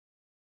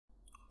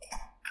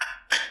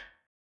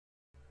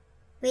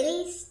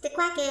Release the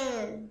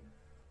Kraken!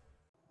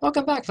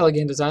 Welcome back, fellow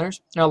game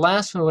designers. In our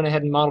last one, we went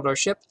ahead and modeled our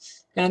ship,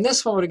 and in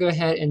this one, we're going to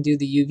go ahead and do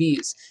the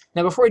UVs.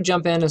 Now, before we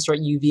jump in and start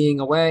UVing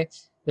away,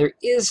 there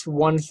is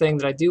one thing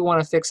that I do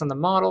want to fix on the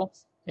model,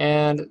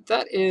 and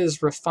that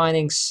is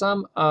refining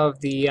some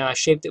of the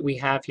shape that we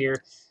have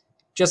here,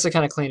 just to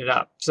kind of clean it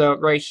up. So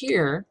right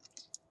here,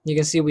 you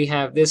can see we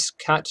have this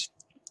cut,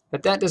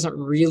 but that doesn't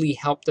really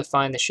help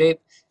define the shape.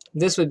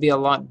 This would be a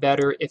lot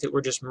better if it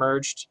were just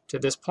merged to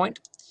this point.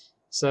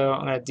 So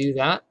I'm going to do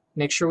that.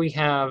 Make sure we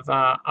have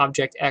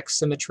Object X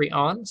symmetry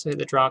on. So hit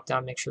the drop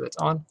down, make sure that's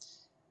on.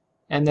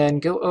 And then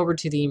go over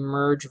to the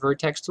Merge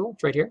Vertex tool.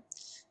 It's right here.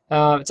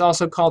 It's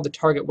also called the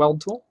Target Weld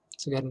tool.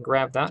 So go ahead and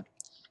grab that.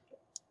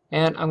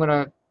 And I'm going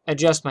to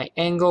adjust my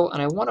angle,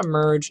 and I want to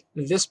merge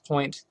this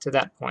point to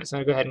that point. So I'm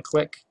going to go ahead and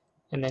click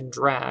and then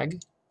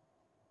drag.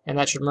 And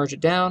that should merge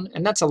it down.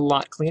 And that's a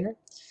lot cleaner.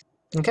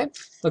 Okay,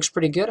 looks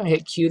pretty good. I'm going to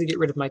hit Q to get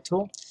rid of my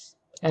tool.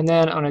 And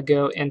then I'm going to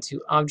go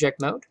into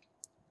Object Mode.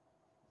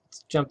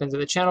 Let's jump into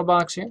the channel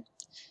box here.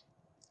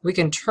 We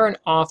can turn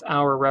off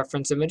our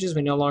reference images.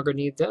 We no longer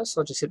need those,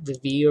 so I'll just hit the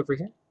V over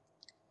here.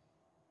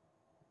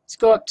 Let's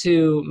go up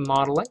to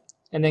Modeling,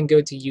 and then go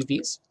to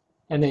UVs,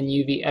 and then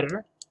UV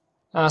Editor.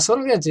 So what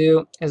I'm going to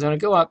do is I'm going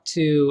to go up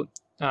to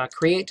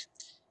Create,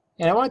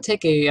 and I want to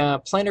take a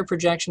planar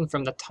projection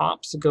from the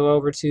top, so go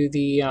over to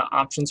the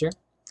options here.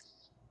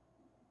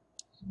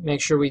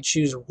 Make sure we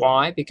choose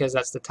Y because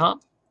that's the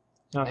top.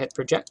 And I'll hit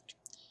Project.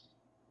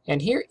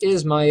 And here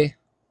is my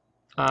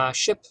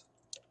ship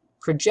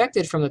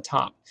projected from the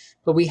top,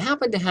 but we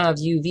happen to have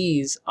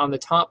UVs on the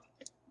top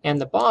and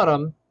the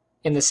bottom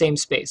in the same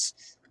space,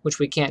 which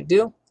we can't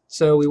do.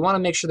 So we want to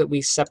make sure that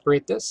we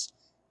separate this.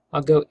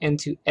 I'll go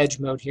into Edge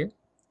Mode here.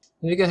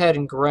 Let me go ahead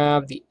and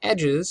grab the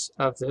edges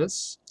of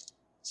this.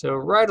 So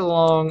right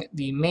along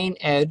the main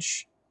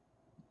edge,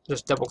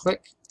 just double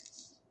click.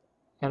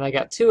 And I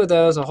got two of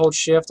those. I'll hold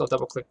Shift, I'll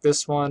double click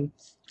this one,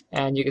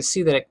 and you can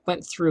see that it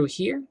went through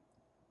here,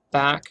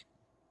 back,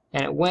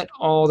 and it went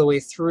all the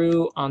way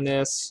through on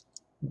this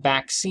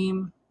back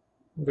seam.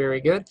 Very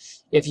good.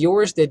 If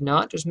yours did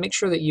not, just make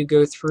sure that you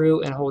go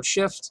through and hold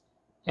Shift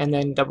and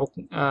then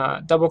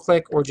double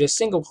click or just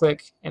single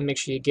click and make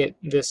sure you get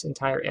this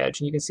entire edge.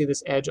 And you can see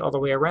this edge all the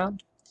way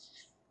around.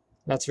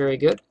 That's very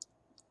good.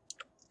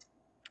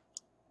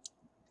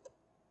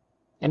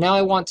 And now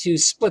I want to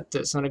split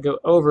this. I'm going to go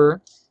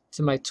over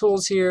to my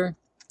tools here.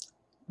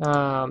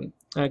 I'm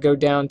going to go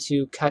down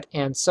to Cut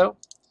and Sew,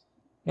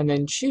 and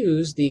then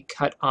choose the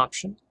Cut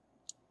option.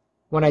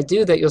 When I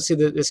do that, you'll see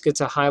that this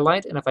gets a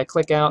highlight, and if I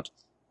click out,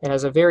 it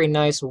has a very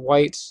nice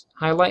white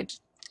highlight.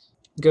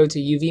 Go to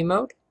UV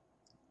mode,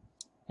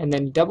 and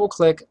then double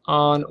click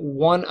on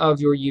one of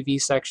your UV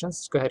sections.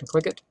 Let's go ahead and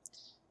click it.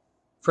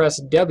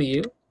 Press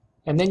W,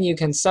 and then you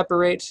can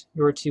separate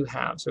your two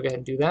halves. So go ahead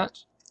and do that,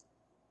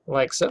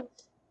 like so.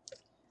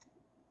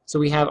 So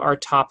we have our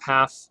top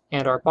half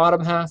and our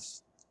bottom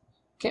half.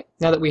 Okay,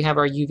 now that we have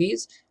our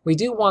UVs, we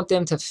do want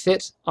them to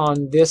fit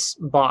on this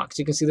box.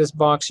 You can see this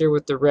box here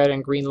with the red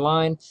and green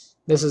line.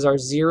 This is our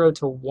 0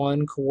 to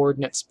 1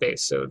 coordinate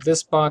space. So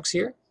this box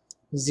here,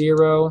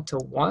 0 to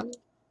 1,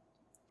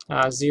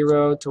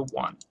 0 to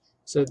 1.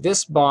 So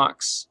this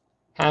box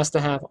has to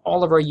have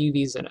all of our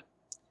UVs in it.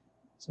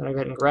 So I'm going to go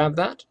ahead and grab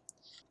that.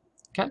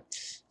 Okay,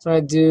 so what I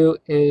do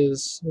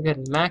is go ahead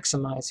and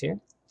maximize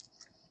here.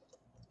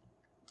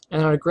 And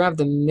I'm going to grab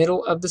the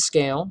middle of the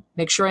scale.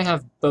 Make sure I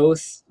have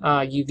both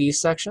UV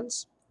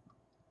sections.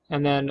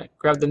 And then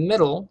grab the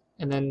middle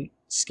and then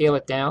scale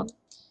it down.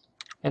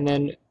 And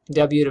then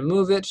W to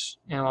move it.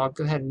 And I'll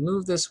go ahead and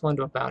move this one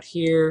to about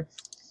here.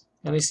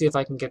 Let me see if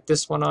I can get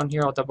this one on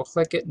here. I'll double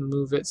click it and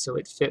move it so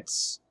it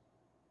fits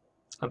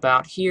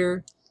about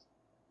here.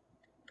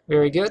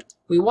 Very good.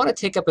 We want to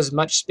take up as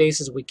much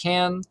space as we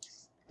can,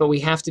 but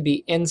we have to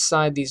be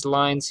inside these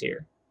lines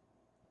here.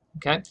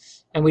 Okay,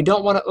 and we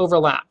don't want to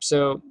overlap,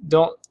 so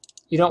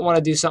you don't want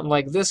to do something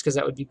like this because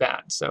that would be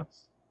bad. So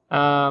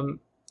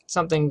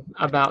something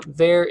about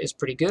there is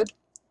pretty good.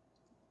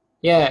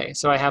 Yay,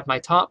 so I have my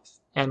top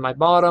and my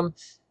bottom.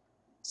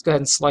 Let's go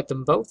ahead and select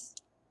them both.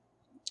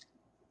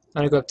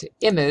 I'm going to go up to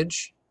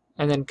Image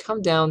and then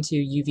come down to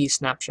UV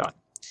Snapshot.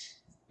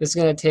 This is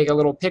going to take a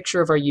little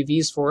picture of our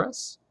UVs for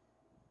us.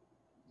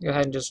 Go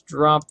ahead and just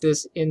drop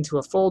this into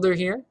a folder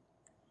here.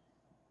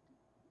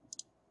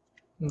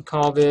 And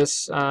call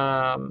this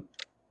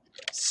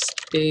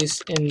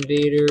Space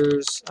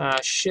Invaders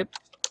Ship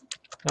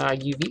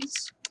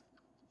UVs.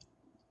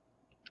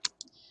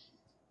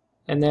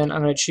 And then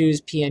I'm going to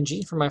choose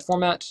PNG for my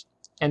format,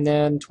 and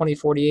then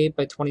 2048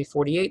 by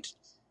 2048.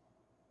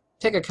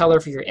 Pick a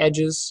color for your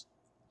edges,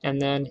 and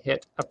then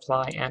hit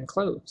Apply and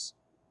Close.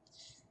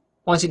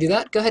 Once you do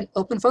that, go ahead and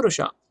open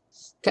Photoshop.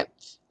 Okay,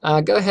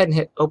 go ahead and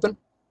hit Open.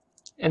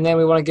 And then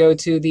we want to go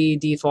to the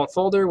default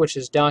folder, which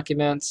is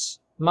Documents,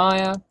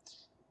 Maya,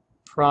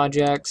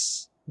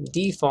 Projects,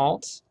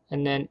 Default,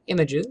 and then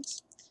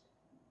Images.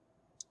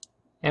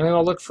 And we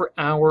will look for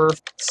our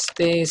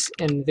Space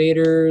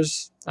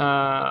Invaders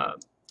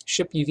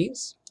Ship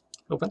UVs.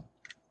 Open.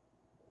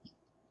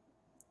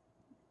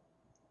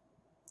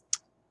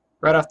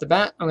 Right off the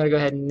bat, I'm going to go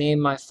ahead and name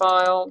my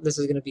file. This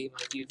is going to be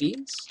my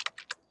UVs.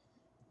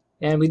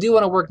 And we do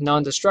want to work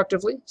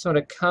non-destructively, so I'm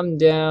going to come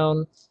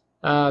down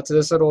to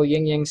this little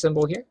yin-yang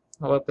symbol here.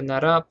 I'll open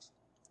that up,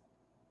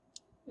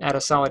 add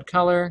a solid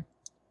color.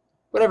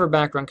 Whatever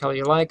background color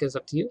you like is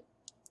up to you.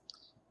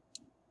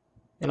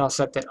 And I'll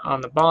set that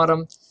on the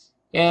bottom.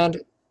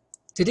 And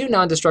to do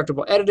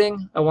non-destructible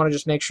editing, I want to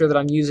just make sure that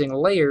I'm using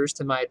layers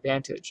to my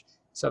advantage.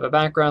 So I have a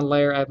background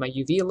layer, I have my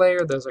UV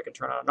layer, those I can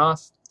turn on and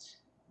off.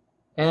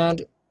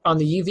 And on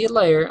the UV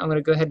layer, I'm going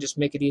to go ahead and just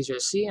make it easier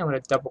to see. I'm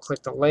going to double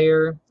click the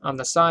layer on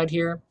the side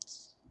here,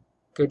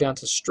 go down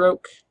to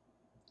stroke.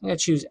 I'm going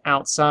to choose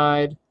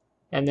outside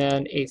and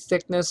then a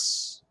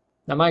thickness.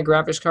 Now my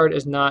graphics card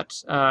is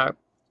not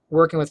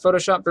working with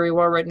Photoshop very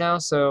well right now,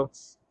 so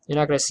you're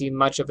not going to see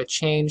much of a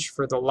change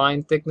for the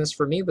line thickness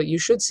for me, but you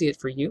should see it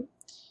for you.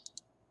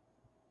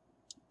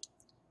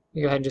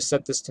 You go ahead and just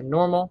set this to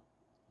normal.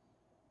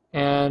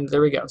 And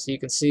there we go. So you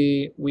can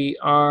see we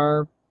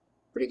are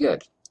pretty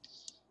good.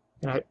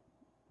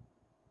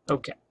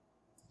 Okay.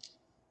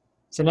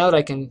 So now that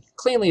I can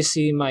cleanly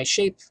see my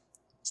shape,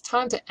 it's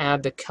time to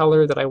add the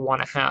color that I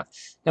want to have.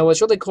 Now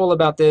what's really cool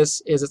about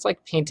this is it's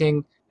like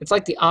painting. It's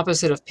like the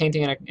opposite of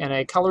painting in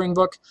a coloring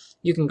book.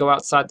 You can go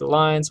outside the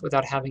lines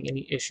without having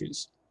any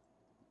issues.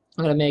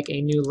 I'm going to make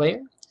a new layer.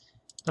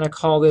 I'm going to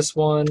call this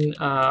one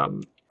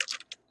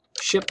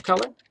ship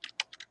color.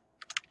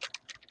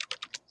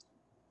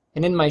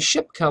 And in my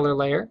ship color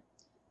layer,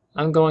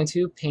 I'm going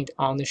to paint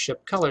on the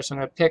ship color. So I'm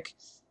going to pick,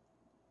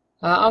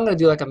 I'm going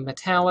to do like a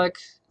metallic,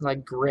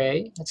 like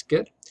gray. That's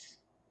good.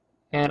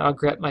 And I'll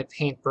grab my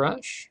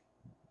paintbrush.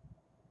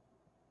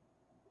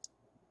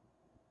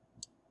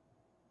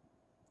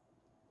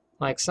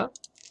 Like so.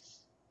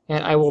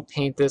 And I will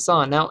paint this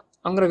on. Now,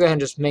 I'm going to go ahead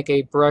and just make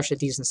a brush a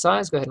decent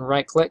size. Go ahead and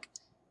right click,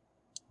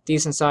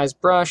 decent size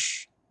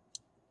brush.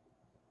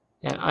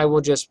 And I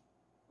will just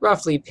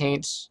roughly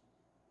paint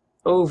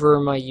over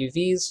my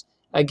UVs.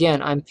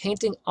 Again, I'm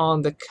painting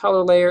on the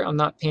color layer. I'm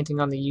not painting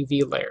on the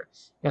UV layer.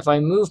 If I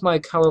move my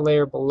color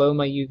layer below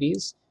my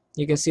UVs,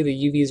 you can see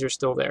the UVs are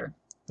still there.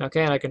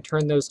 Okay, and I can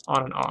turn those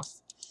on and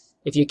off.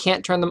 If you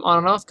can't turn them on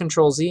and off,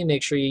 Control Z,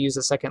 make sure you use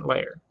a second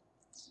layer.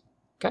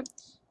 Okay,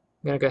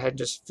 I'm going to go ahead and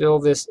just fill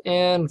this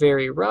in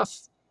very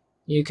rough.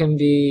 You can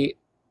be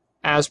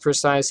as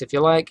precise if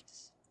you like.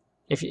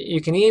 If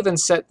you can even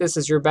set this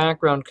as your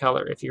background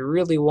color if you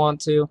really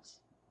want to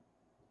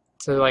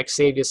like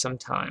save you some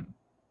time.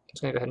 I'm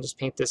just going to go ahead and just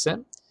paint this in.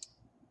 And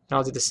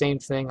I'll do the same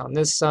thing on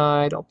this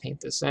side. I'll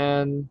paint this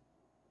in.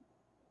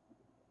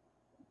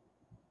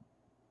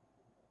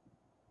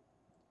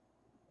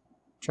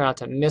 Try not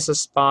to miss a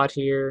spot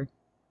here.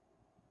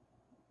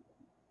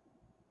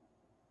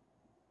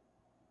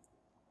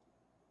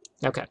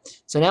 Okay,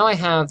 so now I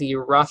have the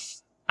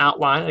rough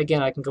outline.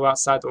 Again, I can go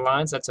outside the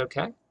lines, that's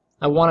okay.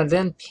 I want to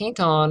then paint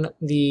on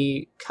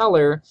the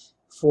color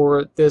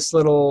for this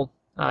little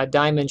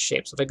diamond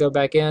shape. So if I go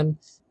back in,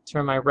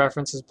 turn my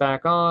references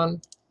back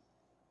on,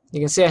 you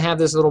can see I have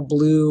this little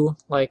blue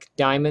like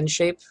diamond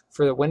shape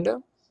for the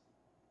window.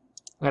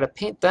 I'm going to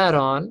paint that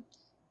on.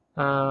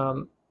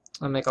 I'll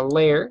make a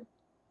layer.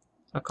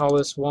 I'll call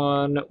this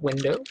one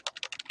window.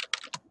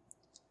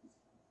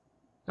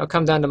 I'll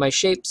come down to my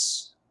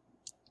shapes.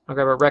 I'll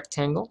grab a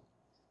rectangle.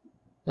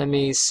 Let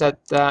me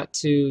set that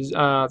to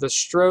the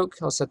stroke.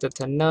 I'll set that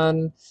to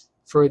none.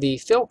 For the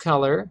fill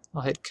color,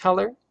 I'll hit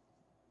color.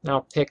 And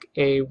I'll pick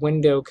a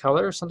window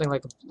color, something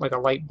like a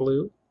light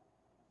blue.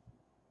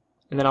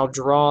 And then I'll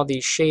draw the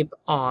shape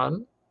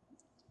on.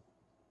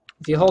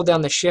 If you hold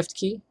down the Shift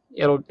key,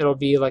 it'll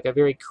be like a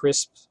very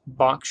crisp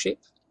box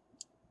shape.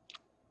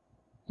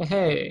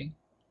 Hey.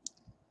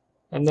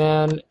 And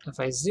then if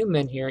I zoom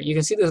in here, you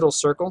can see the little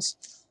circles.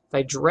 If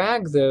I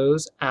drag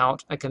those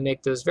out, I can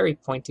make those very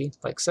pointy,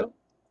 like so.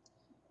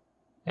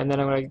 And then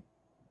I'm going to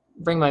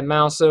bring my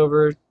mouse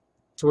over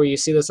to where you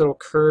see this little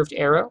curved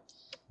arrow.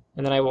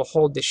 And then I will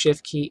hold the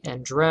Shift key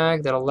and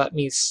drag. That'll let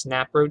me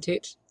snap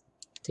rotate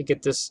to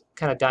get this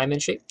kind of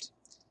diamond shaped.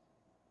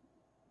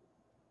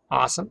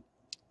 Awesome.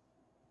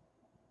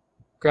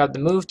 Grab the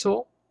Move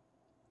tool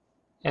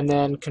and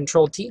then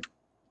Control T.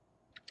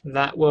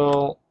 That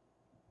will,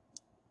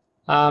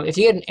 if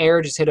you get an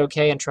error, just hit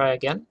OK and try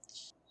again.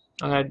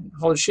 I'm going to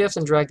hold Shift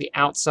and drag the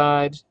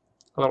outside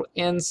a little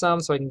in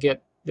some so I can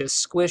get this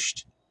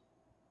squished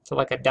to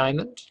like a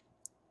diamond.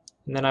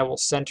 And then I will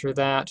center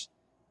that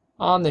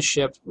on the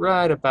ship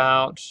right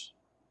about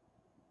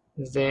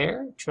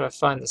there. Try to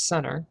find the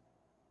center.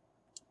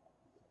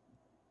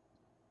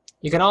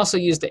 You can also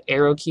use the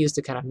arrow keys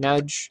to kind of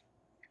nudge.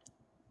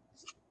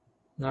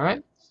 All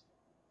right.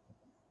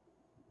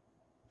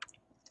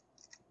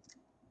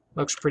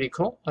 Looks pretty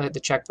cool. I'll hit the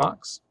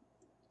checkbox.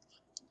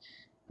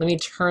 Let me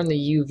turn the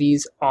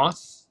UVs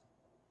off,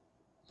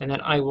 and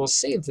then I will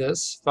save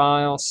this.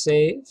 File,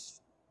 save,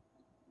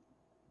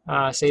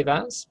 save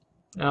as.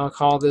 And I'll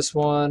call this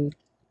one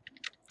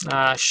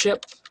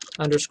ship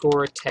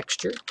 _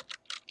 texture.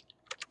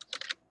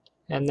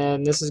 And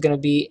then this is going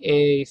to be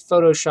a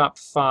Photoshop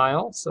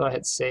file, so I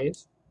hit save.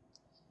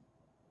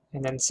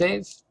 And then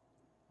save.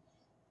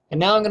 And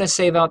now I'm going to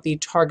save out the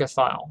Targa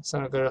file. So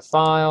I'm going to go to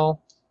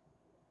File,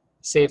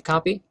 Save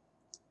Copy,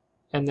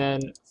 and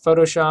then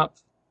Photoshop,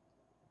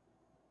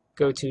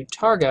 go to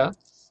Targa.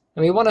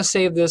 And we want to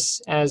save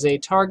this as a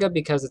Targa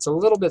because it's a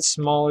little bit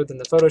smaller than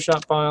the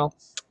Photoshop file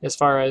as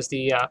far as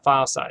the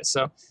file size.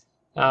 So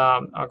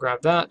I'll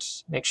grab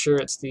that, make sure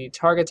it's the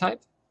Targa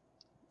type,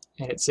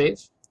 and hit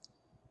Save.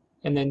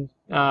 And then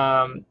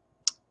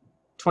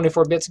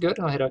 24 bits good,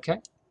 I'll hit OK.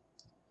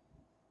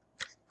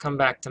 Come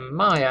back to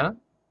Maya.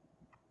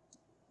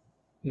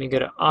 Let me go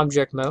to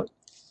Object Mode.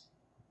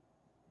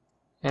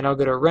 And I'll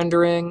go to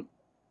Rendering.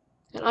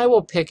 And I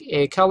will pick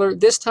a color.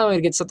 This time I'm going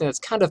to get something that's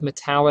kind of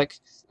metallic.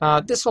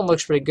 This one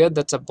looks pretty good.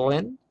 That's a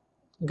blend.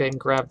 I'll go ahead and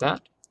grab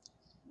that.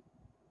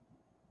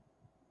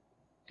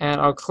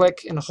 And I'll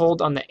click and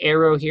hold on the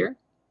arrow here.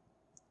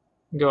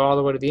 Go all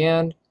the way to the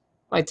end.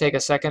 Might take a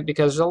second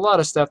because there's a lot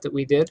of stuff that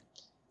we did.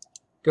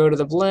 Go to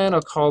the blend.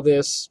 I'll call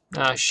this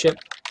Ship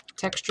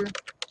Texture.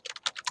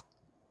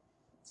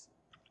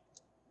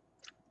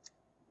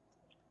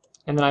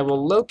 And then I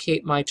will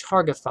locate my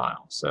Targa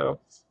file. So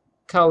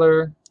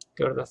color,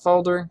 go to the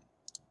folder.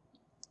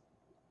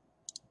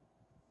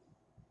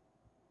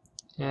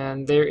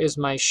 And there is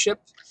my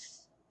ship.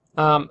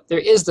 There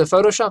is the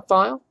Photoshop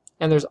file,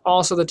 and there's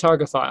also the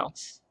Targa file.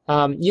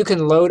 You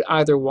can load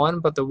either one,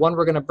 but the one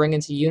we're going to bring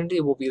into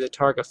Unity will be the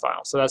Targa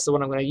file. So that's the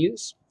one I'm going to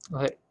use. I'll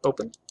hit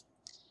Open.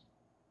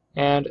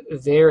 And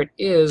there it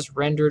is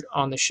rendered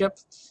on the ship.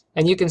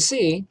 And you can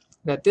see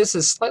that this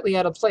is slightly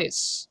out of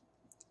place.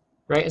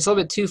 Right? It's a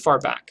little bit too far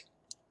back.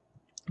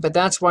 But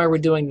that's why we're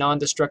doing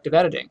non-destructive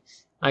editing.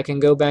 I can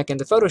go back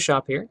into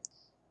Photoshop here,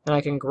 and I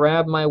can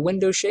grab my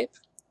window shape.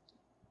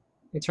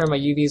 Let me turn my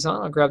UVs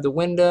on. I'll grab the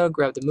window,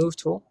 grab the Move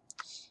tool,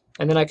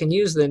 and then I can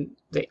use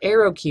the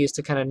arrow keys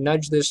to kind of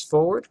nudge this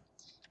forward.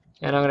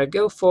 And I'm going to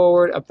go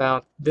forward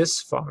about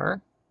this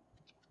far.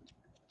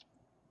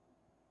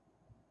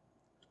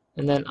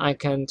 And then I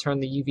can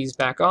turn the UVs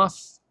back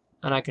off,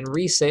 and I can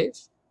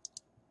resave.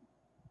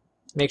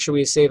 Make sure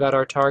we save out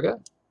our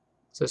Targa.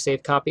 So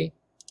save copy,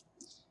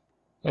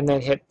 and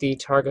then hit the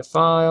Targa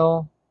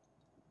file.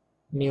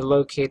 Let me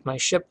locate my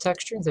ship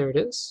texture. There it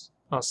is.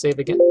 I'll save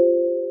again.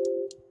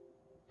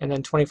 And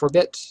then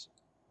 24-bit.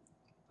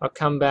 I'll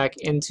come back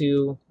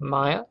into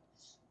Maya.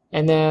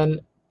 And then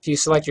if you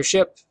select your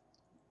ship,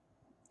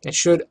 it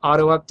should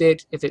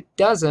auto-update. If it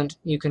doesn't,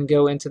 you can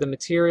go into the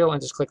material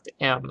and just click the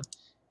M.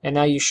 And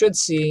now you should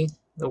see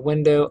the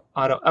window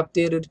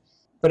auto-updated,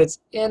 but it's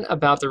in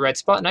about the right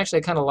spot. And actually,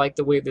 I kind of like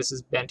the way this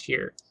is bent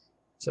here.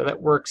 So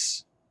that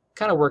works,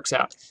 kind of works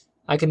out.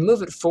 I can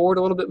move it forward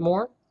a little bit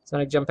more. So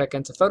I jump back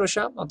into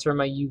Photoshop. I'll turn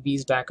my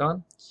UVs back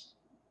on.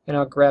 And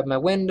I'll grab my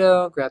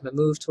window, grab my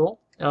Move tool,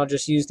 and I'll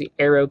just use the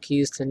arrow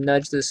keys to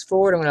nudge this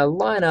forward. I'm going to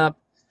line up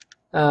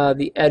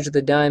the edge of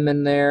the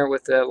diamond there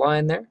with the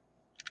line there.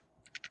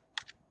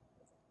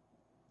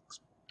 Looks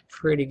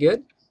pretty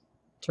good.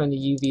 Turn the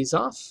UVs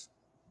off.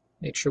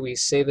 Make sure we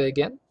save it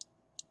again.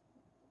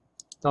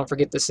 Don't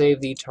forget to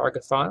save the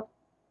Targa file.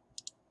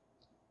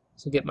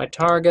 So get my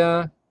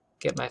Targa,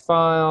 get my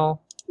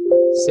file,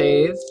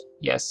 save,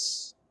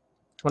 yes,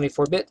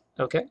 24-bit,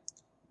 okay.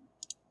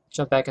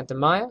 Jump back into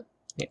Maya,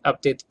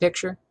 update the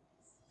picture,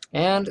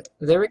 and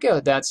there we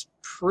go. That's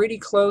pretty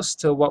close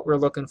to what we're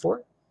looking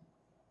for.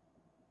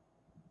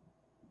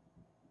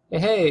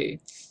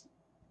 Hey,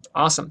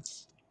 awesome.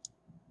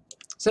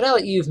 So now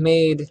that you've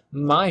made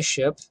my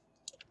ship,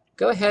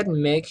 go ahead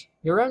and make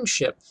your own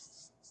ship,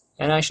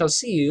 and I shall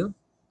see you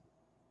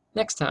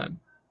next time.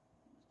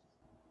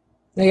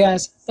 Hey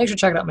guys, thanks for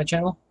checking out my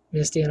channel.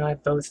 Misty and I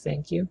both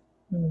thank you.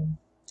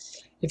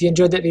 If you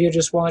enjoyed that video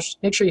just watched,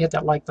 make sure you hit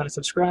that like button and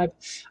subscribe.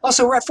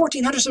 Also, we're at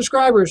 1,400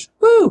 subscribers.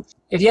 Woo!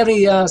 If you have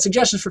any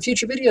suggestions for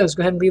future videos,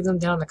 go ahead and leave them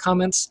down in the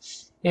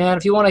comments. And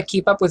if you want to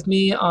keep up with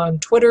me on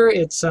Twitter,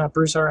 it's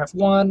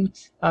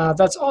BruceRF1.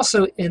 That's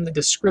also in the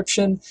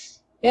description.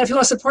 And if you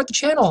want to support the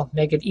channel,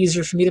 make it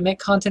easier for me to make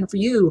content for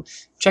you,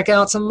 check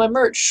out some of my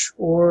merch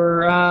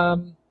or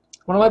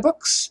one of my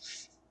books.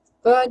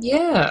 But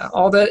yeah,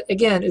 all that,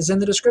 again, is in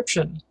the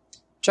description.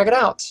 Check it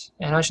out,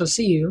 and I shall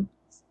see you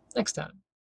next time.